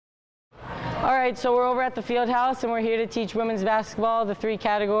All right, so we're over at the field house and we're here to teach women's basketball, the 3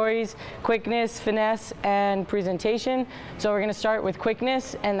 categories: quickness, finesse, and presentation. So we're gonna start with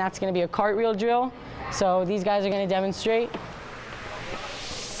quickness, and that's gonna be a cartwheel drill. So these guys are gonna demonstrate.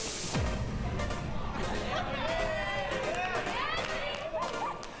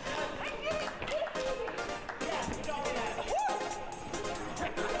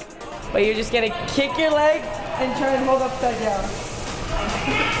 But you're just gonna kick your legs and try and hold upside down.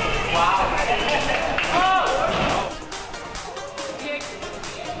 Wow. Oh! Kick.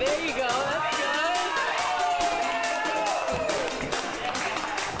 There you go, that's good.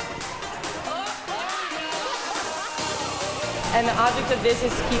 And the object of this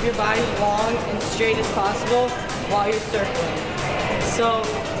is to keep your body long and straight as possible while you're circling. So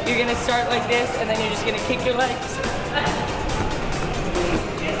you're gonna start like this, and then you're just gonna kick your legs.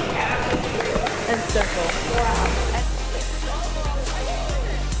 And circle. Wow.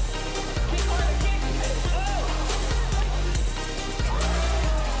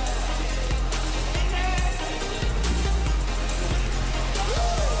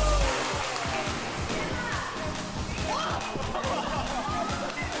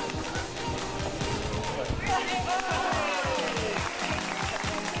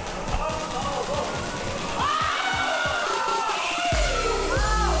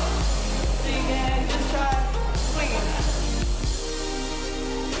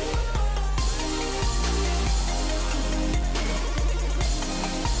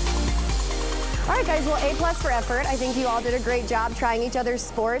 All right, guys, well, A+ for effort. I think you all did a great job trying each other's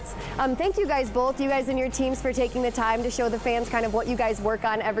sports. Thank you guys both, you guys and your teams, for taking the time to show the fans kind of what you guys work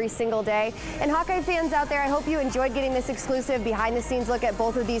on every single day. And Hawkeye fans out there, I hope you enjoyed getting this exclusive behind-the-scenes look at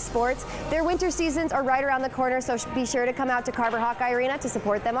both of these sports. Their winter seasons are right around the corner, so be sure to come out to Carver Hawkeye Arena to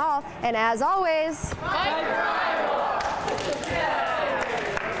support them all. And as always, fight for Iowa!